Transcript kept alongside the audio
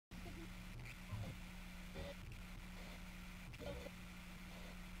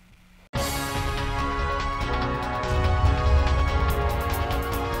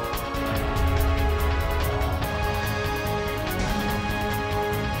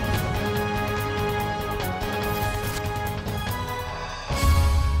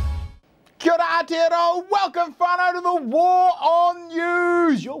Aotearoa. Welcome, whānau, to the War on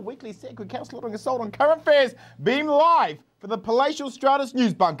News, your weekly sacred counselling assault on current affairs, beamed live from the palatial Stratus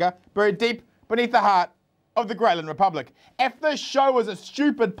news bunker buried deep beneath the heart of the Greyland Republic. If this show was a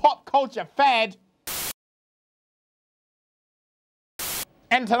stupid pop culture fad,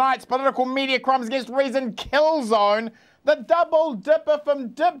 and tonight's political media crimes against reason kill zone, the double dipper from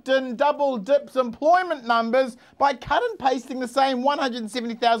Dipton double dips employment numbers by cut and pasting the same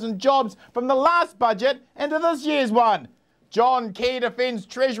 170,000 jobs from the last budget into this year's one. John Key defends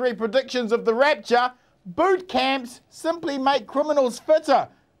Treasury predictions of the rapture. Boot camps simply make criminals fitter.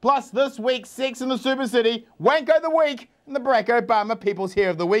 Plus this week's Sex in the Super City, Wanko the Week, and the Barack Obama People's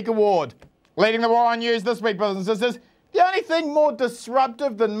Hair of the Week Award. Leading the War on News this week, brothers and sisters, the only thing more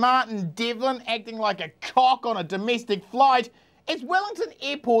disruptive than Martin Devlin acting like a cock on a domestic flight is Wellington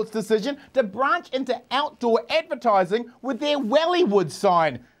Airport's decision to branch into outdoor advertising with their Wellywood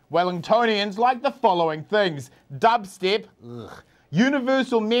sign. Wellingtonians like the following things: dubstep,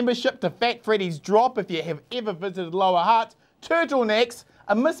 universal membership to Fat Freddy's Drop if you have ever visited Lower Hutt, turtlenecks,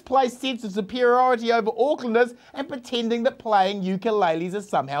 a misplaced sense of superiority over Aucklanders, and pretending that playing ukuleles is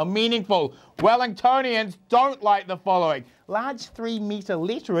somehow meaningful. Wellingtonians don't like the following: large 3-metre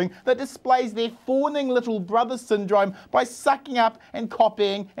lettering that displays their fawning little brother syndrome by sucking up and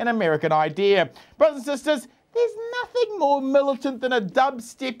copying an American idea. Brothers and sisters, there's nothing more militant than a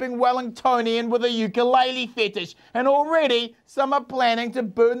dub-stepping Wellingtonian with a ukulele fetish, and already some are planning to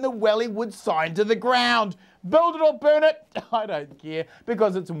burn the Wellywood sign to the ground. Build it or burn it, I don't care,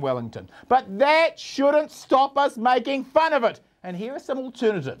 because it's in Wellington. But that shouldn't stop us making fun of it. And here are some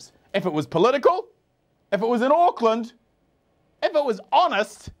alternatives. If it was political, if it was in Auckland, if it was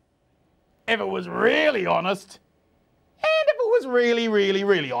honest, if it was really honest, and if it was really, really,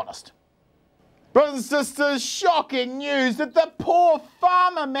 really honest. Brothers and sisters, shocking news that the poor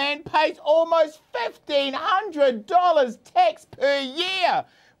farmer man pays almost $1,500 tax per year,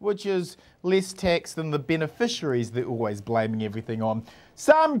 which is less tax than the beneficiaries they're always blaming everything on.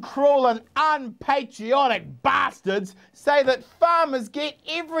 Some cruel and unpatriotic bastards say that farmers get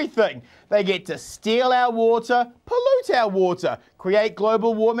everything. They get to steal our water, pollute our water, create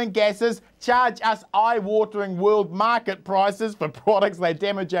global warming gases, charge us eye-watering world market prices for products they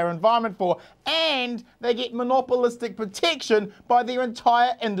damage our environment for, and they get monopolistic protection by their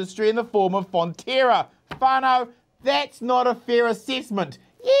entire industry in the form of Fonterra. Whānau, that's not a fair assessment.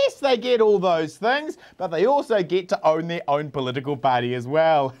 Yes, they get all those things, but they also get to own their own political party as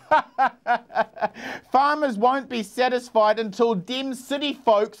well. Farmers won't be satisfied until dem city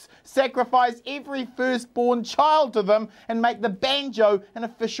folks sacrifice every firstborn child to them and make the banjo an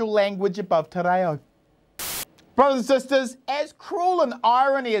official language above te reo. Brothers and sisters, as cruel an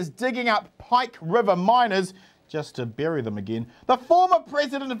irony as digging up Pike River miners just to bury them again, the former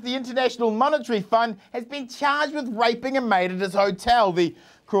president of the International Monetary Fund has been charged with raping a maid at his hotel. The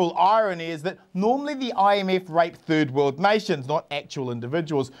cruel irony is that normally the IMF rape third world nations, not actual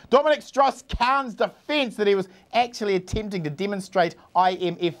individuals. Dominic Strauss-Kahn's defence that he was actually attempting to demonstrate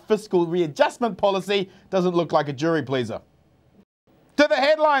IMF fiscal readjustment policy doesn't look like a jury pleaser. To the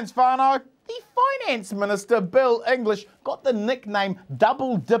headlines, whānau. The Finance Minister, Bill English, got the nickname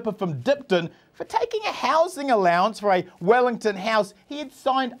Double Dipper from Dipton for taking a housing allowance for a Wellington house he had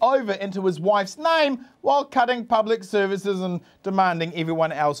signed over into his wife's name while cutting public services and demanding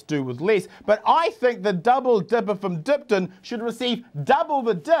everyone else do with less. But I think the Double Dipper from Dipton should receive double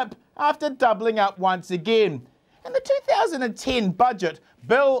the dip after doubling up once again. In the 2010 budget,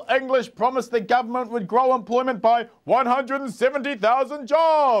 Bill English promised the government would grow employment by 170,000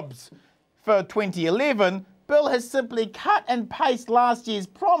 jobs. For 2011, Bill has simply cut and pasted last year's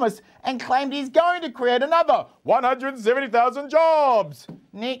promise and claimed he's going to create another 170,000 jobs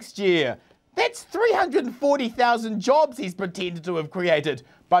next year. That's 340,000 jobs he's pretended to have created.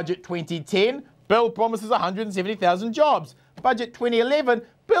 Budget 2010, Bill promises 170,000 jobs. Budget 2011,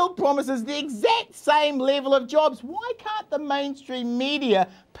 Bill promises the exact same level of jobs. Why can't the mainstream media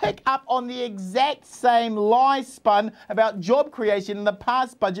pick up on the exact same lie spun about job creation in the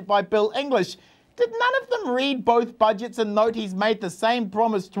past budget by Bill English? Did none of them read both budgets and note he's made the same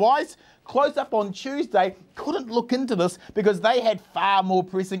promise twice? Close Up on Tuesday couldn't look into this because they had far more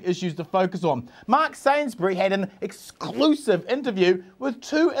pressing issues to focus on. Mark Sainsbury had an exclusive interview with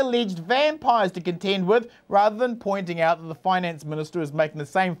 2 alleged vampires to contend with, rather than pointing out that the Finance Minister is making the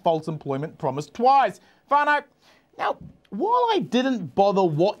same false employment promise twice. Whānau, now, while I didn't bother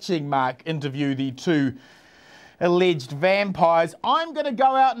watching Mark interview the 2 alleged vampires. I'm going to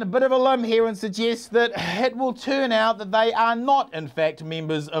go out on a bit of a limb here and suggest that it will turn out that they are not, in fact,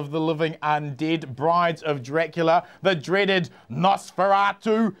 members of the living undead, brides of Dracula, the dreaded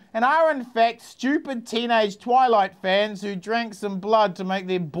Nosferatu, and are, in fact, stupid teenage Twilight fans who drank some blood to make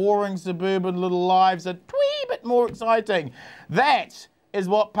their boring suburban little lives a wee bit more exciting. That is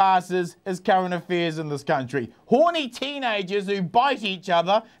what passes as current affairs in this country. Horny teenagers who bite each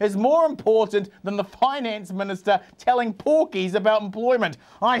other is more important than the finance minister telling porkies about employment.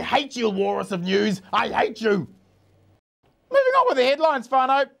 I hate you, Walrus of News. I hate you. Moving on with the headlines,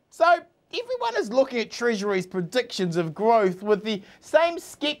 whānau. So, everyone is looking at Treasury's predictions of growth with the same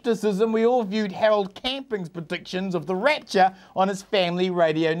scepticism we all viewed Harold Camping's predictions of the rapture on his family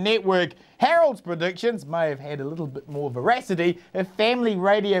radio network. Harold's predictions may have had a little bit more veracity if Family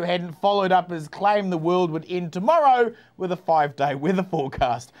Radio hadn't followed up his claim the world would end tomorrow with a 5-day weather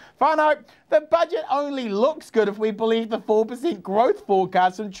forecast. Whānau, the budget only looks good if we believe the 4% growth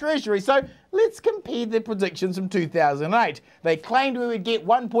forecast from Treasury, so let's compare their predictions from 2008. They claimed we would get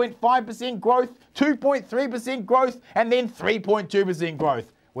 1.5% growth, 2.3% growth, and then 3.2%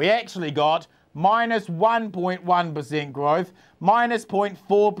 growth. We actually got minus 1.1% growth, minus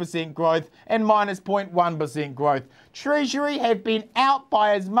 0.4% growth, and minus 0.1% growth. Treasury have been out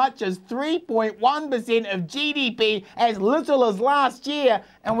by as much as 3.1% of GDP as little as last year,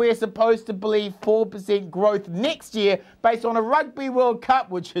 and we're supposed to believe 4% growth next year based on a Rugby World Cup,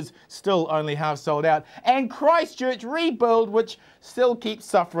 which is still only half sold out, and Christchurch rebuild, which still keeps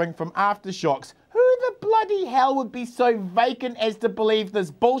suffering from aftershocks. Who the bloody hell would be so vacant as to believe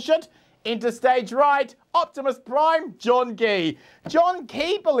this bullshit? Enter stage right, Optimus Prime, John Key. John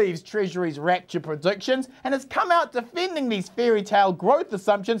Key believes Treasury's rapture predictions and has come out defending these fairy tale growth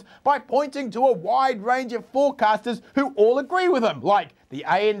assumptions by pointing to a wide range of forecasters who all agree with him, like the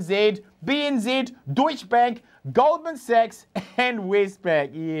ANZ, BNZ, Deutsche Bank, Goldman Sachs and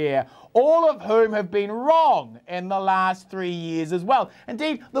Westpac, yeah, all of whom have been wrong in the last 3 years as well.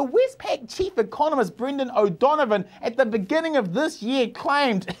 Indeed, the Westpac chief economist Brendan O'Donovan at the beginning of this year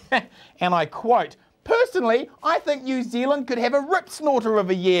claimed, and I quote, "Personally, I think New Zealand could have a rip snorter of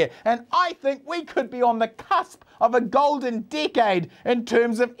a year, and I think we could be on the cusp of a golden decade in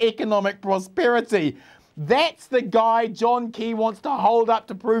terms of economic prosperity." That's the guy John Key wants to hold up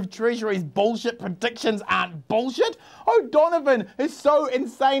to prove Treasury's bullshit predictions aren't bullshit. O'Donovan is so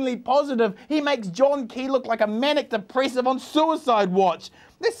insanely positive, he makes John Key look like a manic depressive on suicide watch.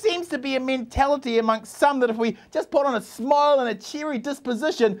 There seems to be a mentality amongst some that if we just put on a smile and a cheery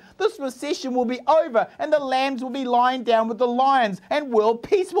disposition, this recession will be over and the lambs will be lying down with the lions and world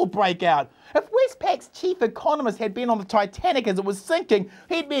peace will break out. If Westpac's chief economist had been on the Titanic as it was sinking,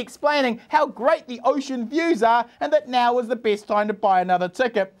 he'd be explaining how great the ocean views are and that now is the best time to buy another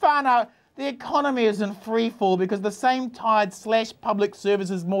ticket. Whānau, the economy is in freefall because the same tired /public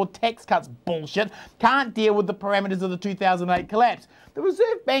services more tax cuts bullshit can't deal with the parameters of the 2008 collapse. The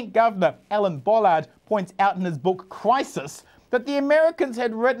Reserve Bank Governor, Alan Bollard, points out in his book Crisis that the Americans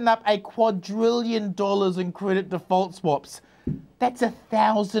had written up $1 quadrillion in credit default swaps. That's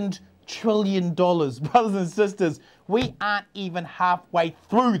 $1,000 trillion. Brothers and sisters, we aren't even halfway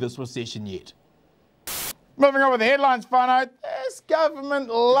through this recession yet. Moving on with the headlines, whānau. This government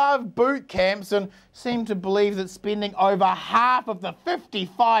love boot camps and seem to believe that spending over half of the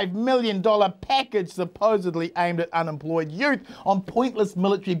 $55 million package supposedly aimed at unemployed youth on pointless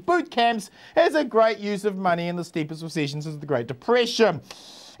military boot camps is a great use of money in the steepest recession since the Great Depression.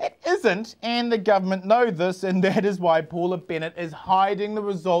 It isn't, and the government know this, and that is why Paula Bennett is hiding the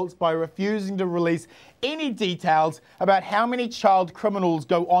results by refusing to release any details about how many child criminals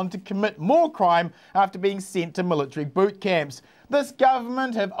go on to commit more crime after being sent to military boot camps. This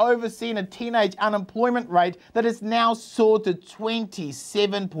government have overseen a teenage unemployment rate that has now soared to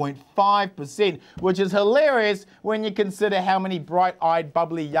 27.5%, which is hilarious when you consider how many bright-eyed,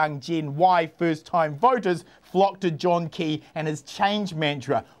 bubbly young Gen Y first-time voters flocked to John Key and his change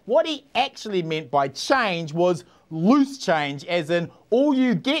mantra. What he actually meant by change was loose change, as in all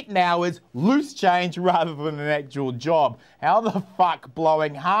you get now is loose change rather than an actual job. How the fuck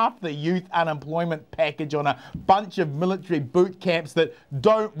blowing half the youth unemployment package on a bunch of military boot camps that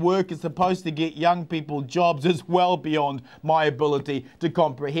don't work is supposed to get young people jobs is well beyond my ability to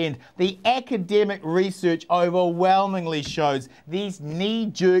comprehend. The academic research overwhelmingly shows these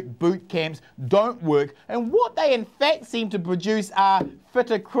knee-jerk boot camps don't work, and what they in fact seem to produce are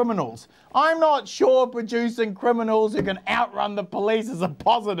fitter criminals. I'm not sure producing criminals who can outrun the police is a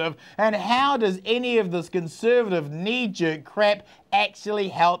positive, and how does any of this conservative knee-jerk crap actually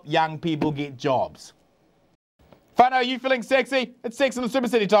help young people get jobs? Whānau, are you feeling sexy? It's Sex in the Super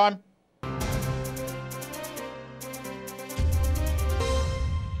City time.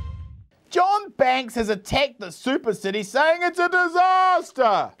 Banks has attacked the super city, saying it's a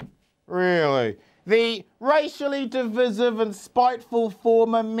disaster. Really? The racially divisive and spiteful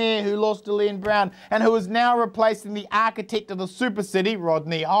former mayor who lost to Len Brown and who is now replacing the architect of the super city,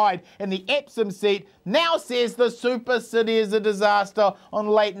 Rodney Hyde, in the Epsom seat, now says the super city is a disaster on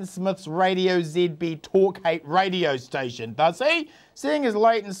Leighton Smith's Radio ZB Talk Hate radio station, does he? Seeing as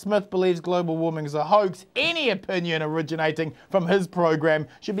Leighton Smith believes global warming is a hoax, any opinion originating from his program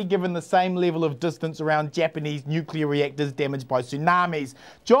should be given the same level of distance around Japanese nuclear reactors damaged by tsunamis.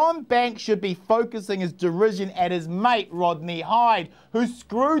 John Banks should be focusing his derision at his mate Rodney Hyde, who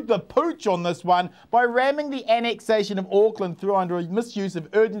screwed the pooch on this one by ramming the annexation of Auckland through under a misuse of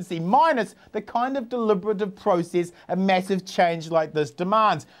urgency minus the kind of deliberative process a massive change like this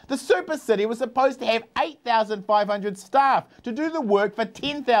demands. The super city was supposed to have 8,500 staff to do the work for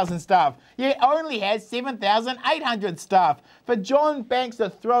 10,000 staff, yet only has 7,800 staff. For John Banks to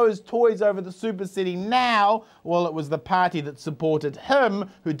throw his toys over the super city now, well, it was the party that supported him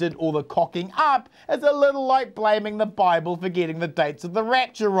who did all the cocking up, is a little like blaming the Bible for getting the dates of the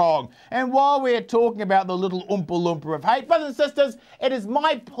rapture wrong. And while we're talking about the little Oompa Loompa of hate, brothers and sisters, it is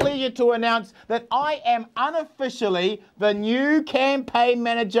my pleasure to announce that I am unofficially the new campaign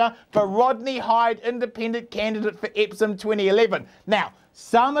manager for Rodney Hyde, independent candidate for Epsom 2011. Now,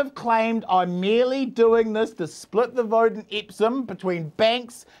 some have claimed I'm merely doing this to split the vote in Epsom between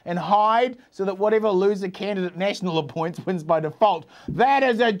Banks and Hyde so that whatever loser candidate National appoints wins by default. That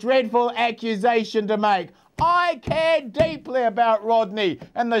is a dreadful accusation to make. I care deeply about Rodney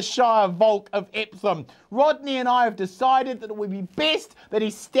and the Shire Volk of Epsom. Rodney and I have decided that it would be best that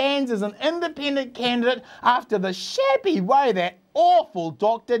he stands as an independent candidate after the shabby way that awful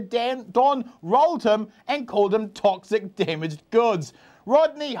Dr. Don rolled him and called him toxic damaged goods.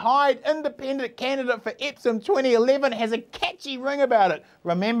 Rodney Hyde, independent candidate for Epsom 2011, has a catchy ring about it.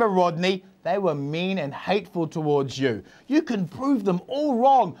 Remember, Rodney, they were mean and hateful towards you. You can prove them all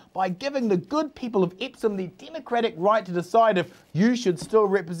wrong by giving the good people of Epsom the democratic right to decide if you should still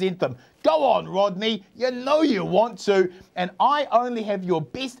represent them. Go on, Rodney, you know you want to, and I only have your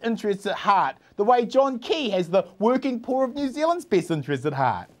best interests at heart, the way John Key has the working poor of New Zealand's best interests at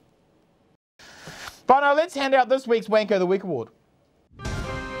heart. But now let's hand out this week's Wanko of the Week award.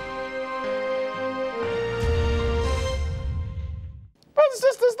 Brothers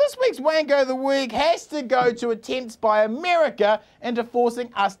and sisters, this week's Wanko of the Week has to go to attempts by America into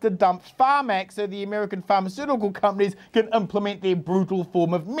forcing us to dump Pharmac so the American pharmaceutical companies can implement their brutal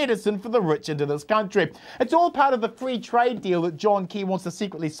form of medicine for the rich into this country. It's all part of the free trade deal that John Key wants to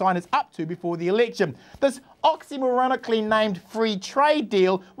secretly sign us up to before the election. This oxymoronically named free trade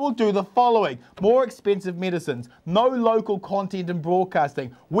deal will do the following: more expensive medicines, no local content and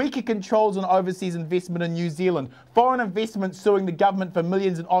broadcasting, weaker controls on overseas investment in New Zealand, foreign investment suing the government for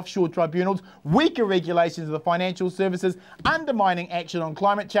millions in offshore tribunals, weaker regulations of the financial services, undermining action on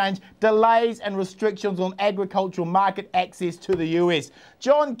climate change, delays and restrictions on agricultural market access to the US.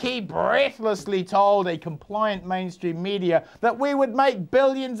 John Key breathlessly told a compliant mainstream media that we would make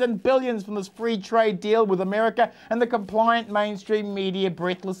billions and billions from this free trade deal with America, and the compliant mainstream media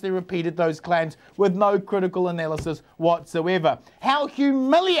breathlessly repeated those claims with no critical analysis whatsoever. How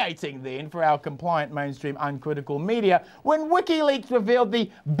humiliating then for our compliant mainstream uncritical media when WikiLeaks revealed the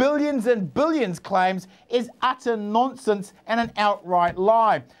billions and billions claims is utter nonsense and an outright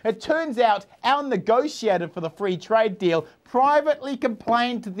lie. It turns out our negotiator for the free trade deal privately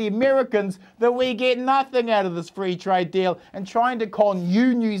complained to the Americans that we get nothing out of this free trade deal, and trying to con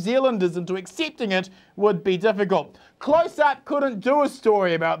you New Zealanders into accepting it would be difficult. Close Up couldn't do a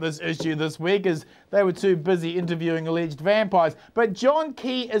story about this issue this week as they were too busy interviewing alleged vampires, but John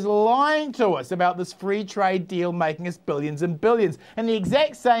Key is lying to us about this free trade deal making us billions and billions, in the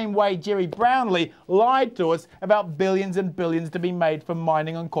exact same way Jerry Brownlee lied to us about billions and billions to be made from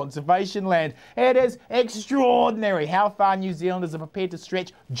mining on conservation land. It is extraordinary how far New Zealanders are prepared to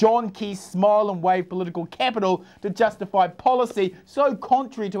stretch John Key's smile and wave political capital to justify policy so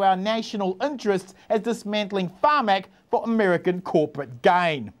contrary to our national interests as dismantling Pharmac for American corporate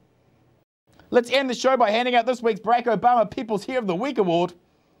gain. Let's end the show by handing out this week's Barack Obama People's Hero of the Week award.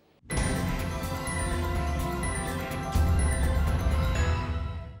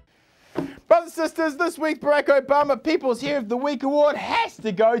 Brothers and sisters, this week's Barack Obama People's Hero of the Week award has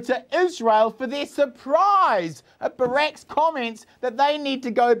to go to Israel for their surprise at Barack's comments that they need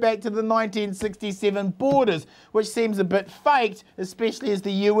to go back to the 1967 borders, which seems a bit faked, especially as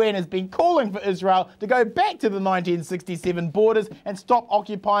the UN has been calling for Israel to go back to the 1967 borders and stop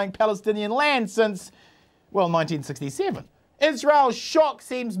occupying Palestinian land since, well, 1967. Israel's shock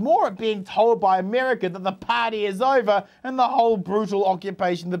seems more at being told by America that the party is over and the whole brutal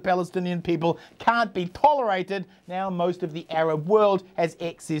occupation of the Palestinian people can't be tolerated. Now most of the Arab world has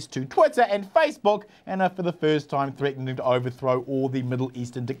access to Twitter and Facebook and are for the first time threatening to overthrow all the Middle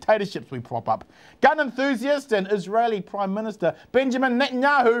Eastern dictatorships we prop up. Gun enthusiast and Israeli Prime Minister Benjamin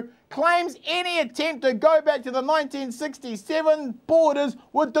Netanyahu claims any attempt to go back to the 1967 borders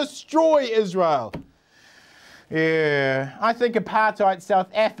would destroy Israel. Yeah, I think apartheid South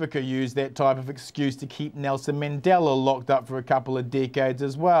Africa used that type of excuse to keep Nelson Mandela locked up for a couple of decades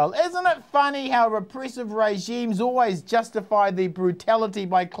as well. Isn't it funny how repressive regimes always justify the brutality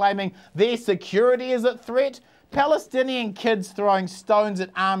by claiming their security is at threat? Palestinian kids throwing stones at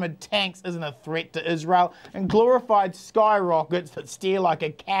armoured tanks isn't a threat to Israel, and glorified skyrockets that steer like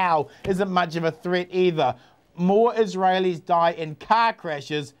a cow isn't much of a threat either. More Israelis die in car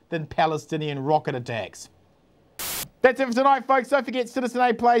crashes than Palestinian rocket attacks. That's it for tonight, folks. Don't forget Citizen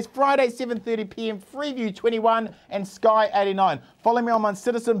A plays Friday 7:30 p.m, Freeview 21 and Sky 89. Follow me on my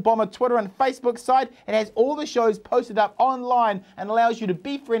Citizen Bomber Twitter and Facebook site. It has all the shows posted up online and allows you to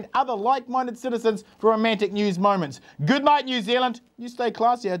befriend other like-minded citizens for romantic news moments. Good night, New Zealand. You stay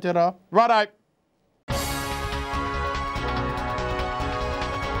classy, Aotearoa. Righto.